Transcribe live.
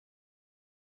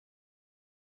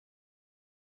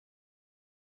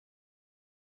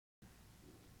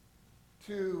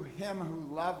to him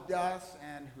who loved us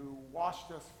and who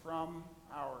washed us from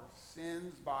our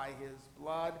sins by his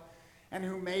blood, and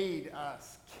who made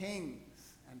us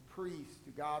kings and priests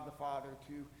to God the Father.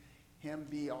 To him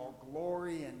be all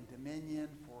glory and dominion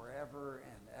forever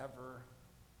and ever.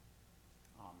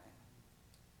 Amen.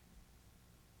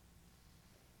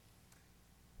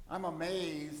 I'm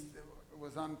amazed, it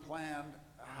was unplanned,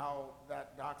 how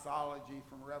that doxology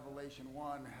from Revelation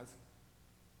 1 has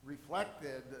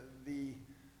reflected the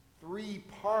three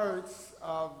parts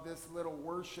of this little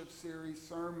worship series,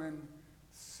 sermon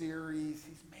series.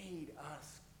 He's made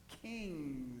us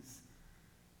kings,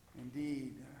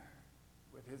 indeed,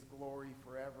 with his glory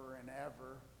forever and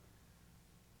ever.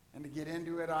 And to get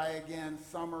into it, I again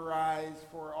summarize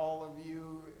for all of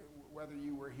you, whether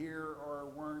you were here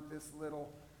or weren't, this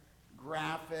little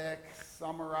graphic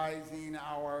summarizing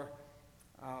our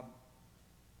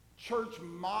church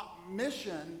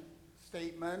mission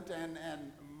statement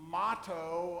and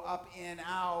motto, up and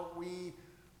out. We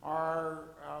are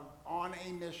on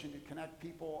a mission to connect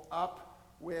people up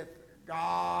with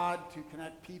God, to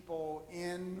connect people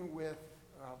in with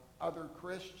other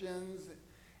Christians,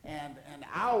 and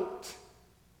out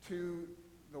to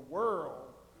the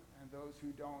world and those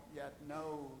who don't yet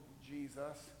know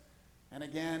Jesus. And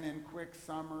again, in quick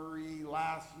summary,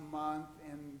 last month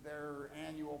in their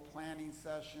annual planning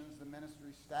sessions, the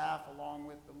ministry staff, along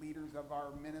with the leaders of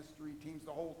our ministry teams,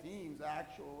 the whole teams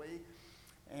actually,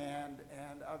 and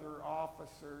other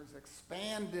officers,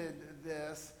 expanded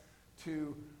this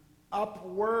to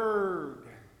upward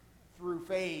through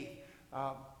faith,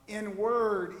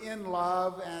 inward in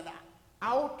love, and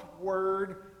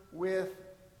outward with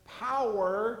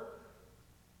power.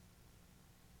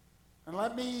 And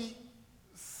let me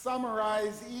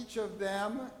summarize each of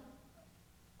them.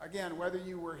 Again, whether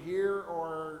you were here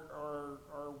or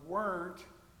weren't,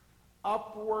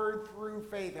 upward through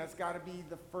faith has got to be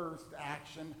the first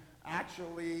action.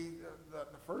 Actually,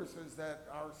 the first is that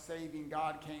our saving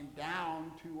God came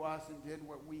down to us and did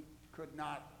what we could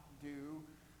not do,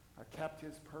 kept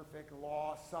his perfect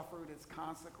law, suffered its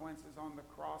consequences on the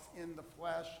cross in the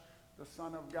flesh, the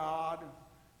Son of God,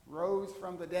 rose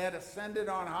from the dead, ascended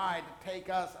on high to take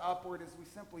us upward as we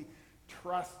simply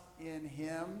trust in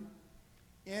him.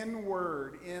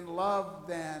 Inward, in love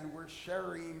then, we're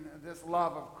sharing this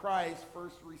love of Christ,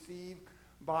 first received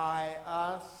by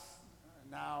us,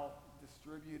 now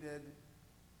distributed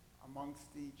amongst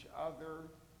each other.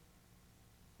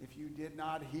 If you did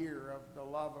not hear of the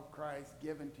love of Christ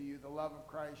given to you, the love of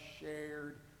Christ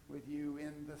shared with you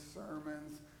in the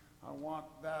sermons, I want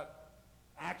that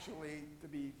actually to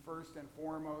be first and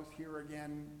foremost here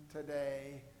again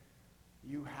today.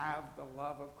 You have the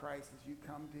love of Christ as you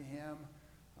come to him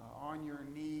on your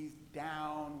knees,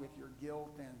 down with your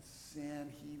guilt and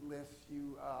sin. He lifts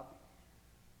you up,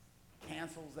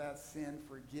 cancels that sin,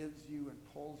 forgives you,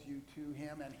 and pulls you to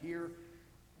him. And here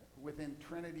within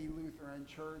Trinity Lutheran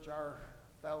Church, our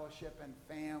fellowship and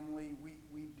family,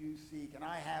 we do seek, and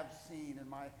I have seen in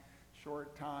my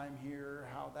short time here,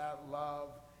 how that love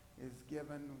is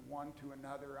given one to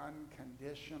another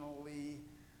unconditionally,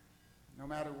 no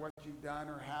matter what you've done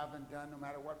or haven't done, no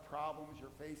matter what problems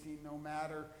you're facing, no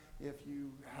matter if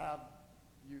you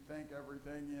think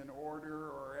everything in order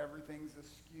or everything's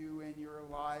askew in your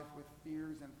life with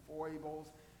fears and foibles.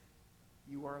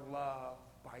 You are loved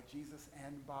by Jesus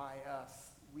and by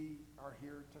us. We are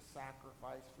here to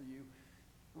sacrifice for you,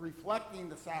 reflecting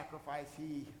the sacrifice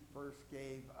he first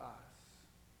gave us.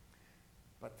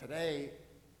 But today,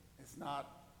 it's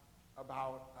not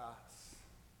about us.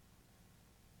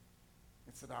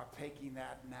 It's about taking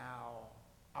that now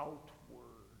outward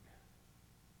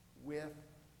with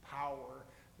power.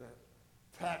 The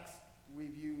text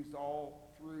we've used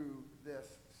all through this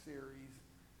series,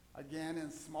 again in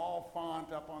small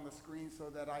font up on the screen so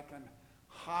that I can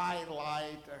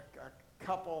highlight a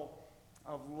couple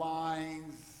of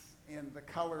lines in the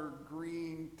color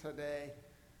green today.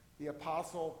 The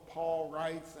Apostle Paul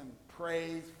writes and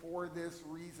prays, "For this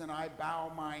reason I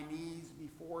bow my knees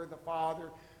before the Father,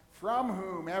 from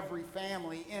whom every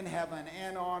family in heaven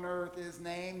and on earth is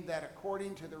named, that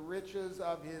according to the riches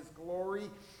of his glory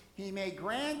he may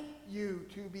grant you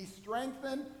to be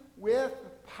strengthened with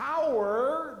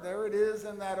power," there it is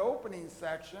in that opening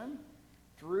section,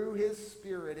 "through his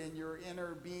Spirit in your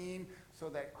inner being, so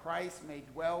that Christ may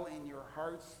dwell in your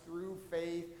hearts through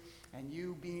faith, and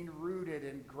you, being rooted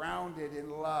and grounded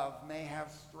in love, may have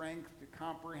strength to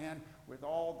comprehend with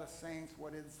all the saints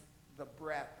what is the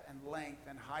breadth and length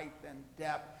and height and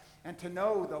depth, and to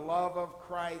know the love of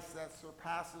Christ that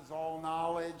surpasses all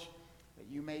knowledge, that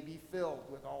you may be filled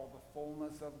with all the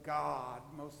fullness of God.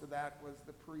 Most of that was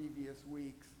the previous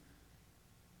weeks.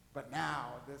 But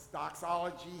now, this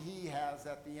doxology he has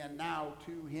at the end, now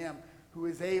to him who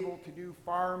is able to do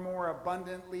far more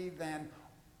abundantly than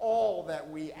all that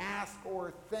we ask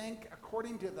or think,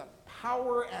 according to the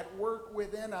power at work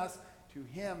within us, to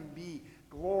him be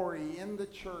glory in the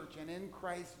church and in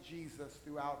Christ Jesus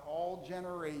throughout all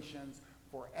generations,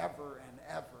 forever and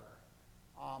ever.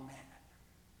 Amen.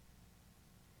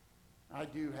 I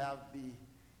do have the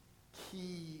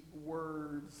key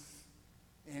words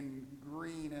in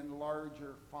green and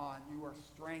larger font. You are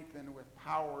strengthened with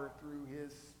power through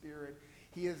his Spirit.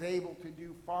 He is able to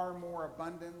do far more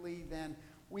abundantly than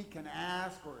we can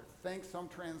ask or think. Some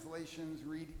translations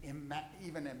read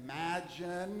even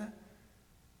imagine,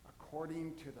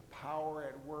 according to the power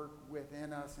at work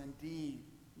within us, indeed,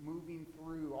 moving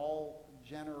through all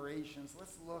generations.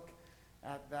 Let's look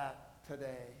at that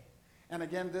today. And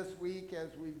again, this week,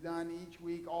 as we've done each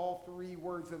week, all three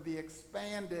words of the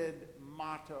expanded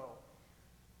motto.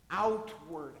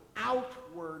 Outward,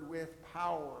 outward with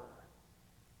power.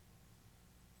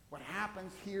 What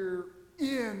happens here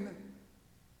in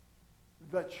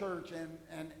the church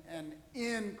and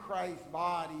in Christ's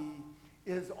body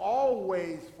is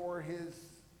always for his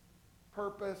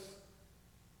purpose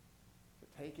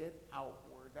to take it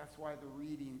outward. That's why the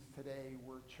readings today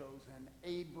were chosen.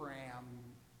 Abraham,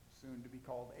 soon to be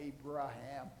called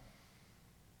Abraham,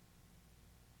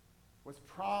 was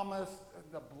promised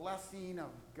the blessing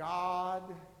of God,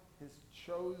 his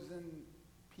chosen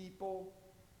people,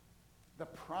 the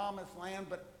promised land,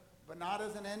 but not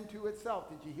as an end to itself.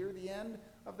 Did you hear the end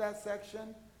of that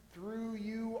section? Through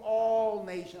you all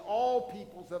nations, all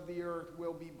peoples of the earth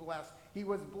will be blessed. He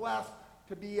was blessed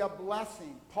to be a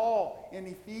blessing. Paul in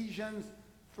Ephesians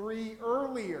 3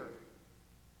 earlier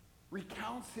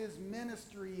recounts his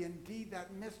ministry, indeed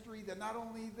that mystery that not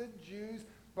only the Jews,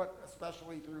 but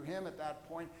especially through him at that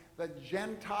point, the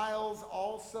Gentiles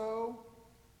also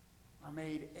are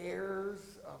made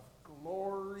heirs of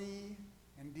glory.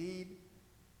 Indeed,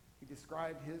 he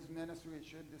described his ministry, it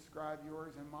should describe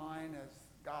yours and mine, as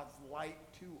God's light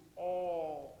to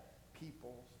all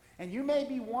peoples. And you may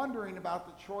be wondering about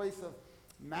the choice of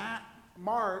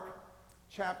Mark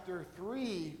chapter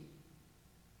 3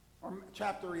 or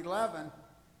chapter 11,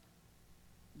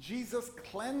 Jesus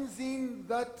cleansing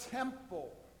the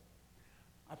temple.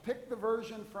 I picked the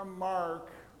version from Mark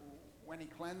when he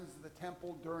cleansed the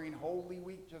temple during Holy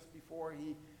Week, just before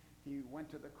he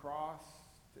went to the cross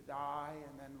to die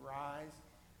and then rise.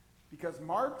 Because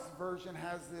Mark's version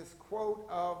has this quote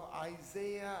of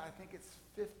Isaiah, I think it's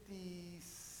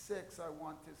 56, I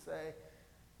want to say.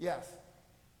 Yes.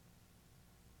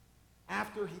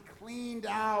 After he cleaned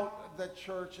out the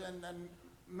church and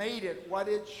made it what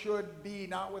it should be,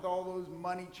 not with all those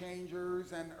money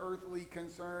changers and earthly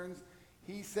concerns,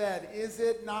 he said, "Is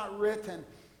it not written,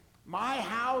 my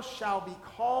house shall be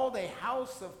called a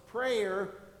house of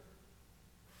prayer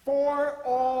for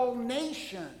all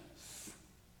nations."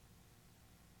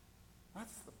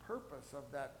 That's the purpose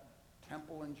of that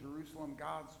temple in Jerusalem,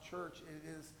 God's church. It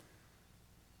is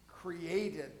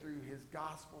created through his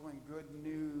gospel and good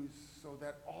news so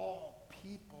that all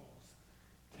peoples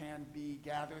can be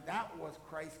gathered. That was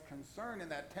Christ's concern in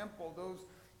that temple. Those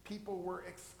people were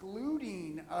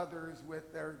excluding others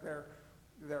with their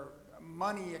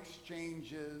money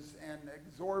exchanges and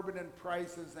exorbitant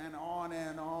prices and on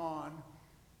and on.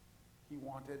 He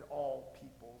wanted all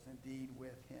peoples indeed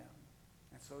with him.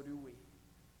 And so do we.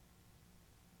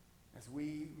 As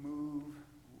we move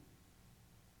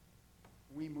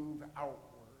outward.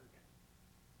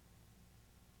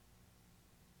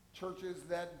 Churches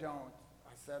that don't,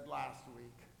 I said last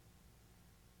week,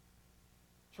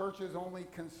 churches only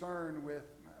concerned with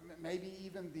maybe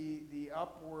even the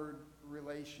upward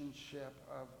relationship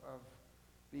of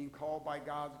being called by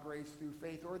God's grace through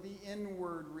faith, or the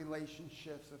inward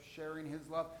relationships of sharing his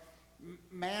love,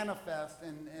 manifest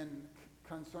in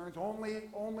concerns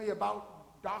only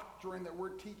about doctrine that we're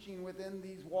teaching within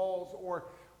these walls,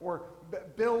 or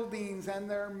buildings and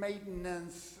their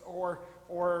maintenance, or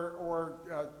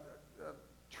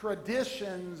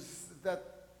traditions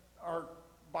that are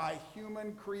by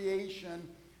human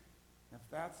creation. If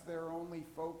that's their only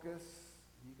focus,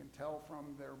 you can tell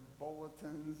from their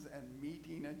bulletins and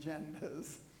meeting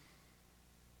agendas,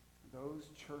 those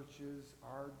churches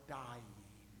are dying,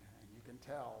 and you can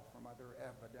tell from other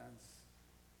evidence.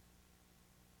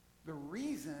 The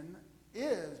reason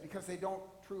is because they don't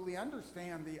truly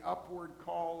understand the upward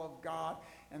call of God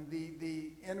and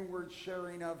the inward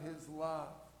sharing of his love.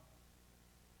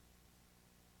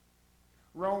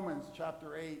 Romans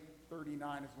chapter 8,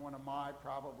 39 is one of my,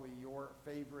 probably your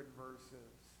favorite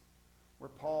verses, where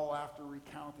Paul, after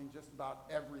recounting just about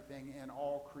everything in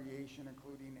all creation,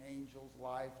 including angels,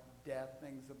 life, death,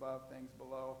 things above, things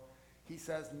below, he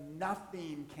says,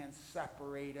 nothing can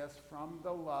separate us from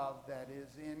the love that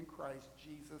is in Christ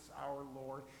Jesus our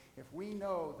Lord. If we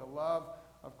know the love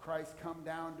of Christ come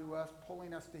down to us,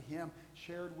 pulling us to him,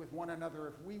 shared with one another,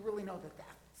 if we really know that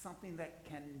that's something that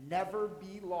can never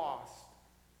be lost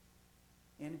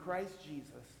in Christ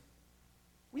Jesus,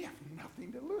 we have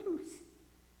nothing to lose.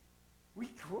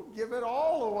 We'll give it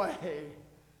all away,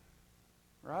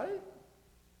 right?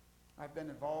 I've been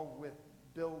involved with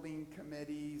building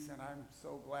committees, and I'm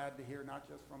so glad to hear, not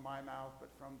just from my mouth, but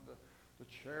from the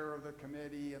chair of the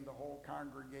committee and the whole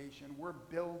congregation. We're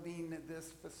building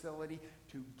this facility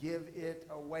to give it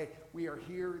away. We are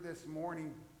here this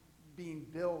morning being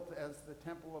built as the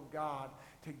temple of God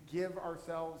to give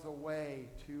ourselves away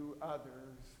to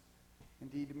others,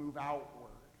 indeed to move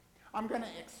outward. I'm going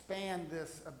to expand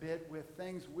this a bit with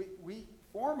things we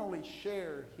formally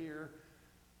share here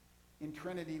in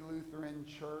Trinity Lutheran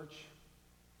Church,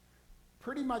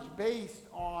 pretty much based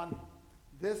on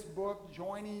this book,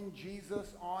 Joining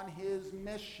Jesus on His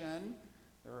Mission.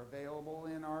 They're available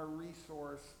in our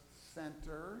resource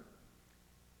center.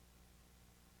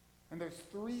 And there's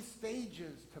 3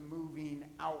 stages to moving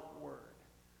outward.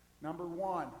 Number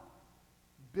 1,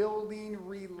 building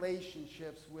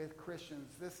relationships with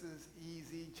Christians. This is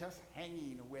easy, just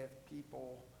hanging with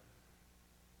people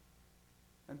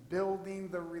and building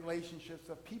the relationships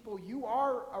of people you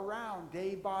are around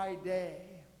day by day.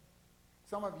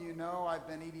 Some of you know I've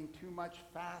been eating too much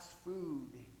fast food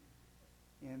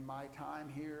in my time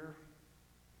here.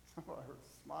 Some are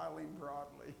smiling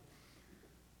broadly.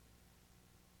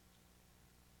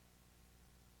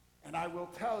 And I will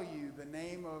tell you the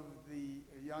name of the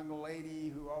young lady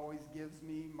who always gives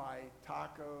me my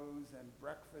tacos and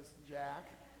breakfast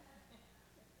jack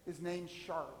is named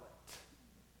Charlotte,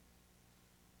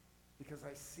 because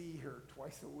I see her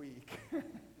twice a week.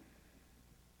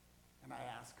 And I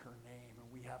ask her name,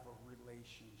 and we have a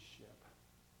relationship.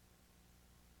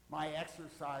 My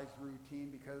exercise routine,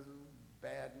 because of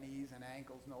bad knees and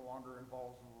ankles, no longer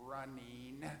involves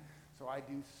running. So I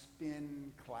do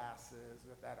spin classes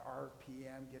with that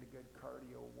RPM, get a good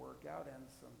cardio workout and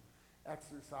some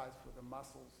exercise for the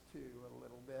muscles too, a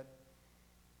little bit.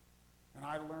 And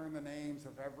I learn the names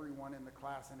of everyone in the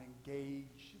class and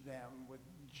engage them with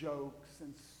jokes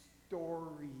and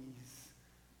stories.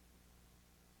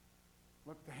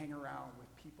 Look to hang around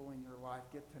with people in your life.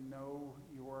 Get to know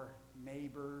your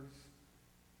neighbors.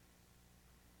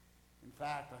 In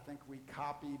fact, I think we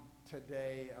copied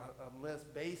today a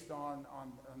list based on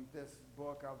this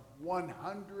book of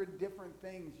 100 different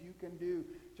things you can do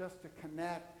just to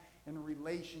connect in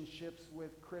relationships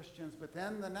with Christians. But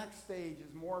then the next stage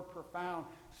is more profound.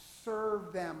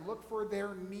 Serve them. Look for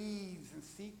their needs and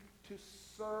seek to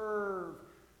serve,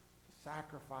 to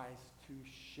sacrifice, to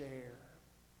share.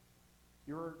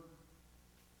 Your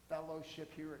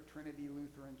fellowship here at Trinity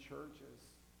Lutheran Church is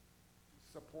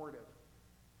supportive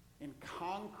in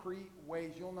concrete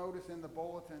ways. You'll notice in the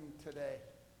bulletin today,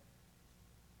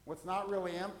 what's not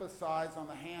really emphasized on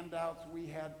the handouts we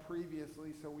had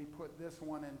previously, so we put this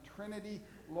one in, Trinity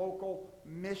Local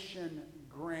Mission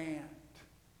Grant.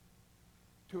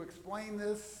 To explain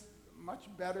this much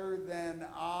better than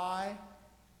I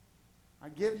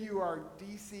give you our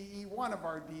DCE, one of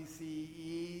our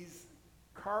DCEs,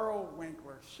 Carl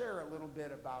Winkler. Share a little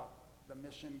bit about the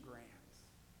mission grants.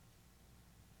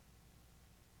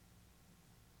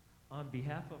 On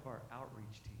behalf of our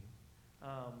outreach team,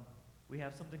 we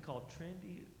have something called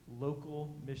Trinity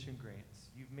Local Mission Grants.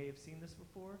 You may have seen this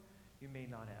before, you may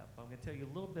not have. But I'm going to tell you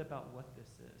a little bit about what this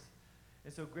is.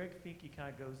 And so Greg Finke kind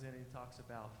of goes in and he talks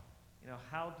about,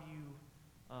 how do you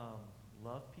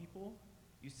love people?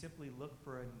 You simply look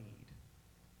for a need.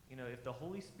 If the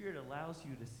Holy Spirit allows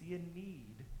you to see a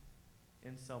need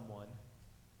in someone,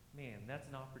 man, that's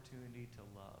an opportunity to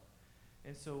love.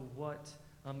 And so what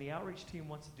the outreach team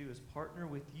wants to do is partner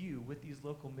with you with these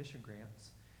local mission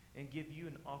grants and give you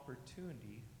an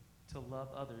opportunity to love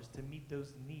others, to meet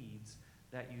those needs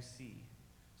that you see.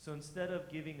 So instead of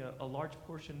giving a large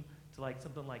portion to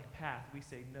something like PATH, we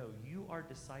say, no, you are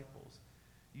disciples.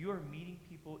 You are meeting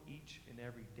people each and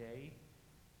every day.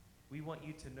 We want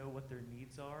you to know what their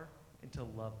needs are and to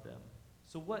love them.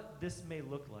 So what this may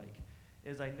look like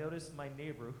is I noticed my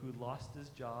neighbor who lost his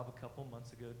job a couple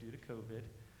months ago due to COVID.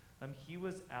 He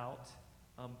was out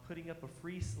putting up a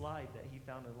free slide that he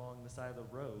found along the side of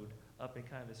the road up in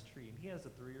kind of this tree. And he has a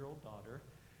 3-year-old daughter.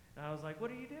 And I was like,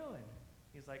 what are you doing?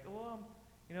 He's like, well,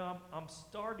 I'm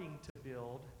starting to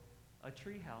build a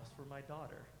tree house for my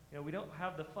daughter. You know, we don't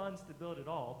have the funds to build it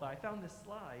all, but I found this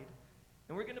slide,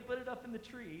 and we're going to put it up in the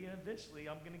tree, and eventually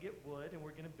I'm going to get wood, and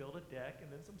we're going to build a deck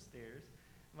and then some stairs.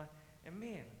 And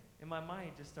man, in my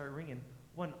mind just started ringing,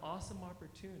 what an awesome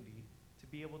opportunity to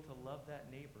be able to love that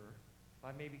neighbor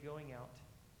by maybe going out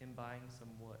and buying some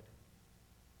wood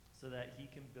so that he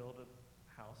can build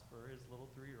a house for his little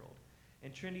 3-year-old.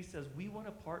 And Trinity says, we want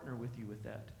to partner with you with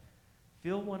that.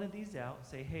 Fill one of these out,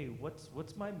 say, hey,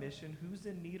 what's my mission? Who's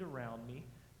in need around me?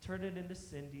 Turn it into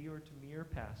Cindy or to me or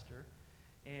Pastor.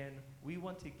 And we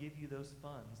want to give you those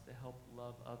funds to help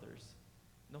love others.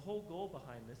 And the whole goal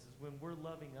behind this is when we're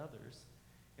loving others,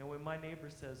 and when my neighbor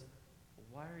says,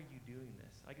 why are you doing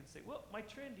this? I can say, well, my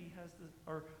Trinity has this,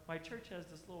 or my church has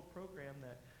this little program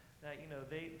that you know,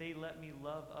 they let me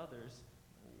love others.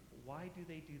 Why do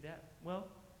they do that? Well,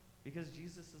 because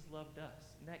Jesus has loved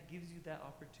us, and that gives you that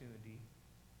opportunity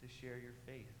to share your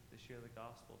faith, to share the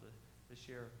gospel, to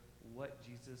share what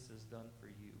Jesus has done for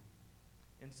you.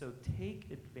 And so take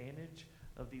advantage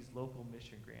of these local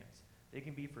mission grants. They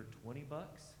can be for $20.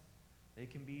 They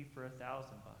can be for $1,000.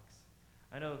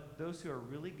 I know those who are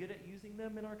really good at using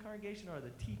them in our congregation are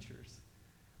the teachers,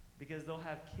 because they'll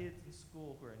have kids in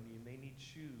school who are in need. They need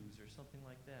shoes or something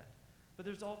like that. But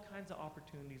there's all kinds of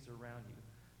opportunities around you.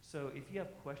 So if you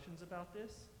have questions about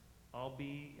this, I'll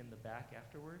be in the back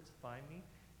afterwards. Find me,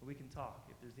 and we can talk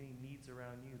if there's any needs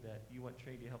around you that you want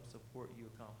Trinity to help support you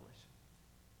accomplish.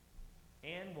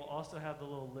 And we'll also have the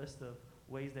little list of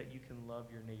ways that you can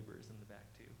love your neighbors in the back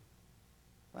too.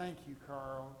 Thank you,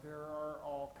 Carl. There are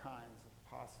all kinds of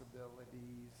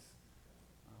possibilities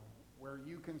where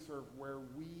you can serve, where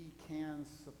we can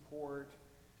support,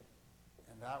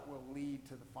 and that will lead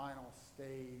to the final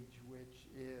stage, which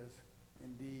is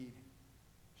indeed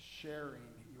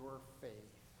sharing your faith.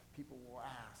 People will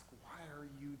ask, why are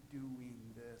you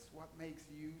doing this? What makes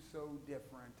you so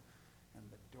different? And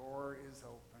the door is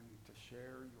open to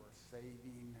share your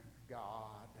saving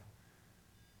God.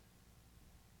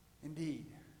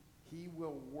 Indeed, he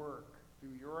will work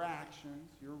through your actions,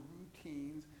 your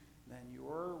routines, then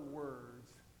your words,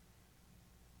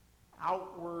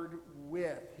 outward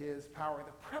with his power.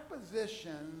 The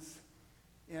prepositions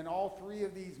in all three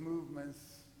of these movements,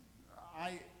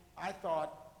 I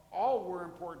thought all were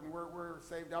important. We're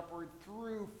saved upward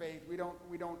through faith. We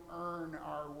don't earn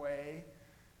our way.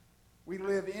 We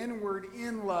live inward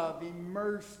in love,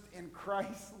 immersed in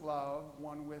Christ's love,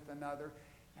 one with another.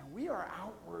 And we are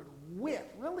outward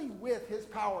really with his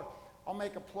power. I'll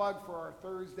make a plug for our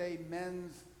Thursday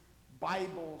men's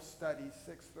Bible study,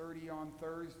 6:30 on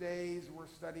Thursdays. We're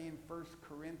studying 1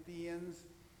 Corinthians.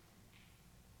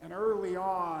 And early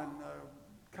on, a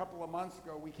couple of months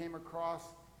ago, we came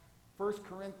across 1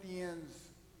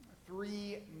 Corinthians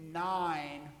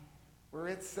 3:9, where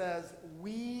it says,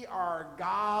 we are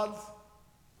God's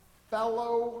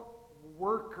fellow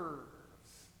workers.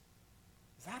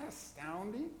 Is that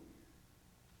astounding?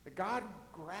 That God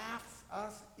grafts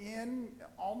us in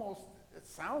almost, it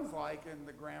sounds like in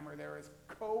the grammar there, as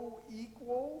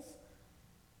co-equals,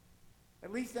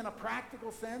 at least in a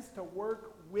practical sense, to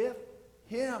work with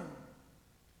him.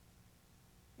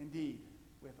 Indeed,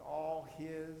 with all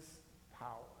his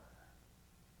power.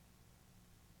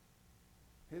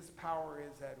 His power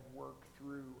is at work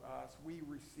through us. We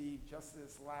received just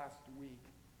this last week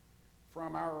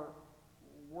from our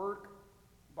work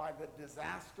by the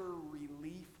disaster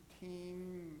relief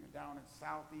team down in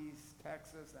southeast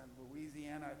Texas and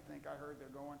Louisiana. I think I heard they're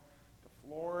going to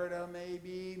Florida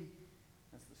maybe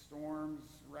as the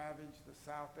storms ravage the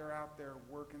south. They're out there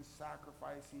working,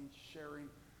 sacrificing, sharing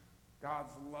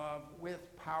God's love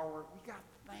with power. We got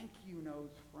thank you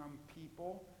notes from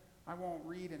people. I won't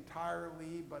read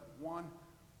entirely, but one,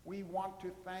 we want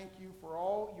to thank you for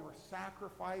all your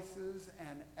sacrifices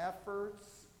and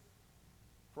efforts.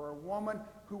 For a woman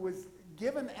who was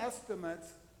given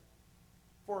estimates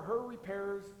for her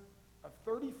repairs of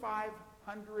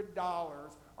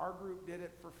 $3,500, our group did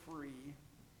it for free.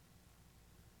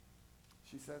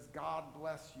 She says, God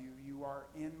bless you. You are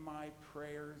in my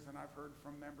prayers, and I've heard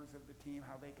from members of the team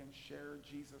how they can share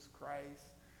Jesus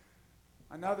Christ.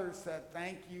 Another said,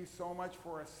 thank you so much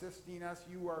for assisting us.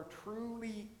 You are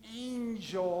truly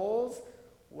angels.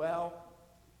 Well,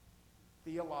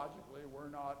 theologically, we're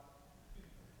not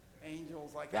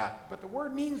angels like that. But the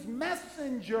word means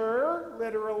messenger,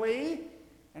 literally.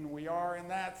 And we are, in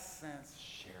that sense,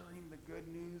 sharing the good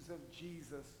news of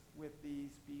Jesus with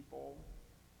these people.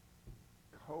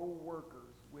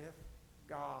 Co-workers with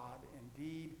God,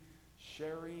 indeed,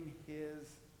 sharing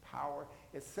his power.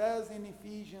 It says in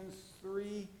Ephesians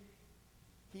 3,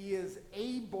 He is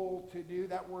able to do,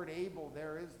 that word able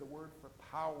there is the word for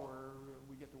power.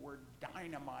 We get the word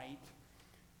dynamite.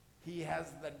 He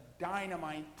has the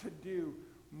dynamite to do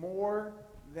more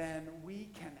than we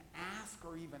can ask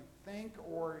or even think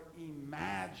or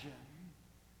imagine.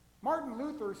 Martin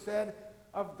Luther said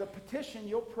of the petition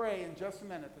you'll pray in just a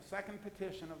minute, the second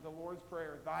petition of the Lord's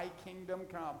Prayer, thy kingdom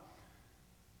come,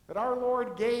 that our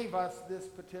Lord gave us this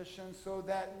petition so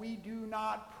that we do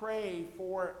not pray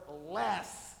for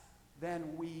less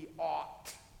than we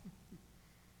ought.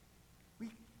 We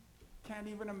can't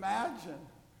even imagine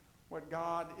what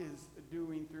God is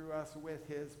doing through us with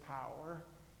his power.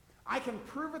 I can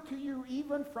prove it to you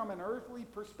even from an earthly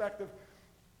perspective.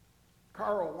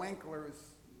 Carl Winkler is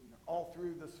all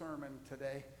through the sermon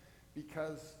today,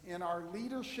 because in our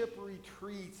leadership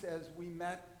retreats, as we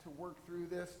met to work through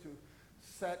this, to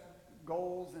set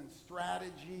goals and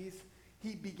strategies,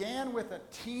 he began with a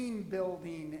team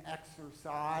building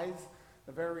exercise.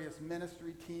 The various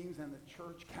ministry teams and the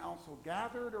church council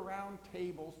gathered around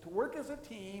tables to work as a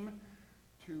team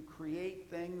to create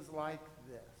things like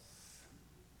this.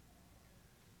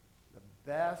 The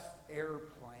best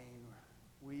airplane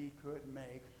we could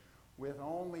make with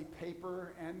only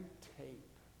paper and tape.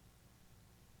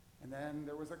 And then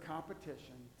there was a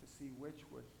competition to see which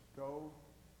would go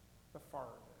the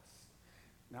farthest.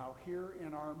 Now here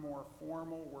in our more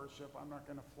formal worship, I'm not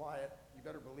going to fly it. You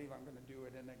better believe I'm going to do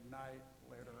it in Ignite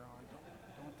later on.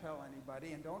 Don't tell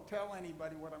anybody, and don't tell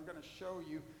anybody what I'm going to show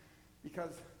you,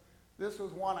 because this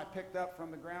was one I picked up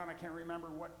from the ground. I can't remember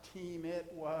what team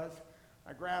it was.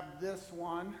 I grabbed this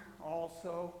one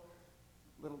also,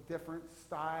 little different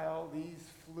style. These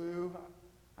flew.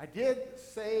 I did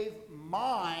save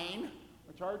mine,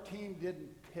 which our team didn't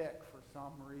pick for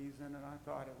some reason, and I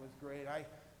thought it was great. I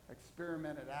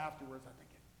experimented afterwards. I think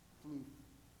it flew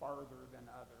farther than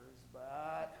others,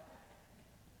 but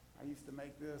I used to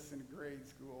make this in grade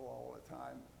school all the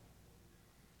time.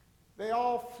 They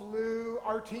all flew.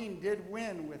 Our team did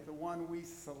win with the one we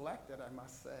selected, I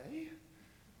must say.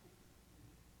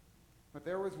 But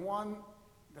there was one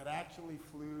that actually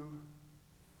flew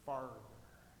farther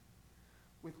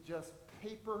with just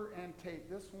paper and tape.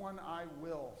 This one I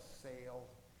will sail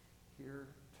here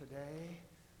today.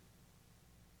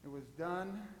 It was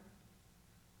done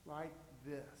like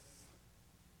this.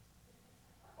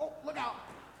 Oh, look out!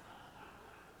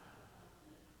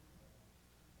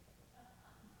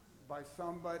 By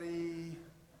somebody named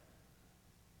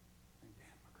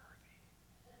Dan McCarthy,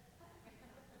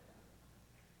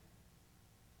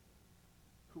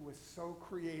 who was so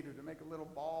creative to make a little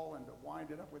ball and to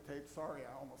wind it up with tape. Sorry,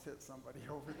 I almost hit somebody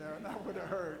over there, and that would have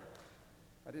hurt.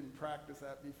 I didn't practice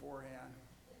that beforehand.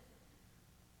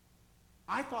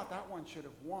 I thought that one should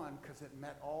have won because it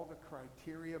met all the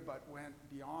criteria but went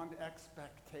beyond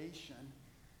expectation.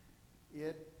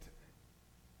 It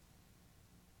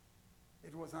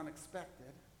was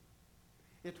unexpected.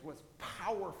 It was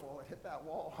powerful. It hit that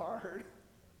wall hard.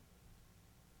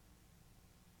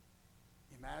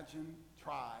 Imagine,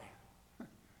 try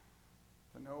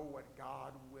to know what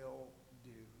God will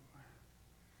do.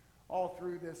 All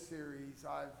through this series,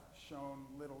 I've shown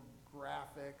little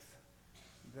graphics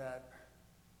that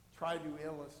try to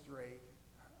illustrate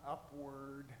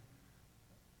upward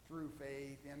through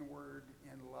faith, inward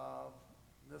in love.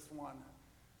 This one,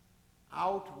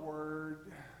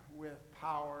 outward with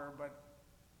power, but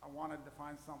I wanted to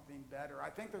find something better. I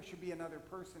think there should be another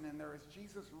person in there as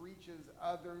Jesus reaches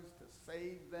others to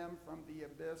save them from the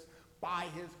abyss by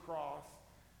his cross.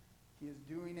 He is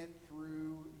doing it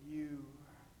through you.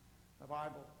 The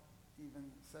Bible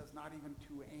even says not even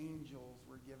to angels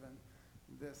were given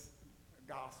this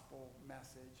gospel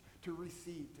message to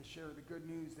receive, to share the good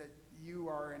news that you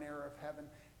are an heir of heaven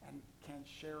and can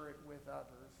share it with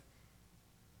others.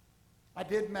 I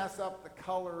did mess up the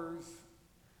colors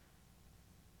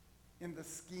in the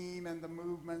scheme and the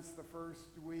movements the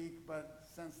first week, but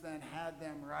since then had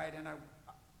them right, and I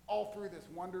all through this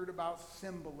wondered about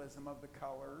symbolism of the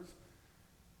colors.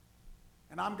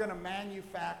 And I'm going to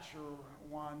manufacture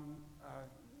one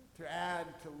to add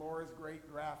to Laura's great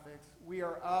graphics. We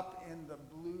are up in the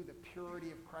blue, the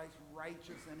purity of Christ,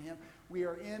 righteous in him. We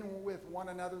are in with one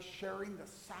another, sharing the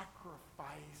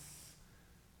sacrifice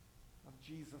of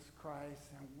Jesus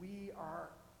Christ, and we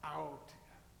are out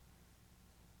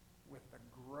with the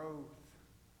growth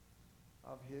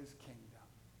of his kingdom.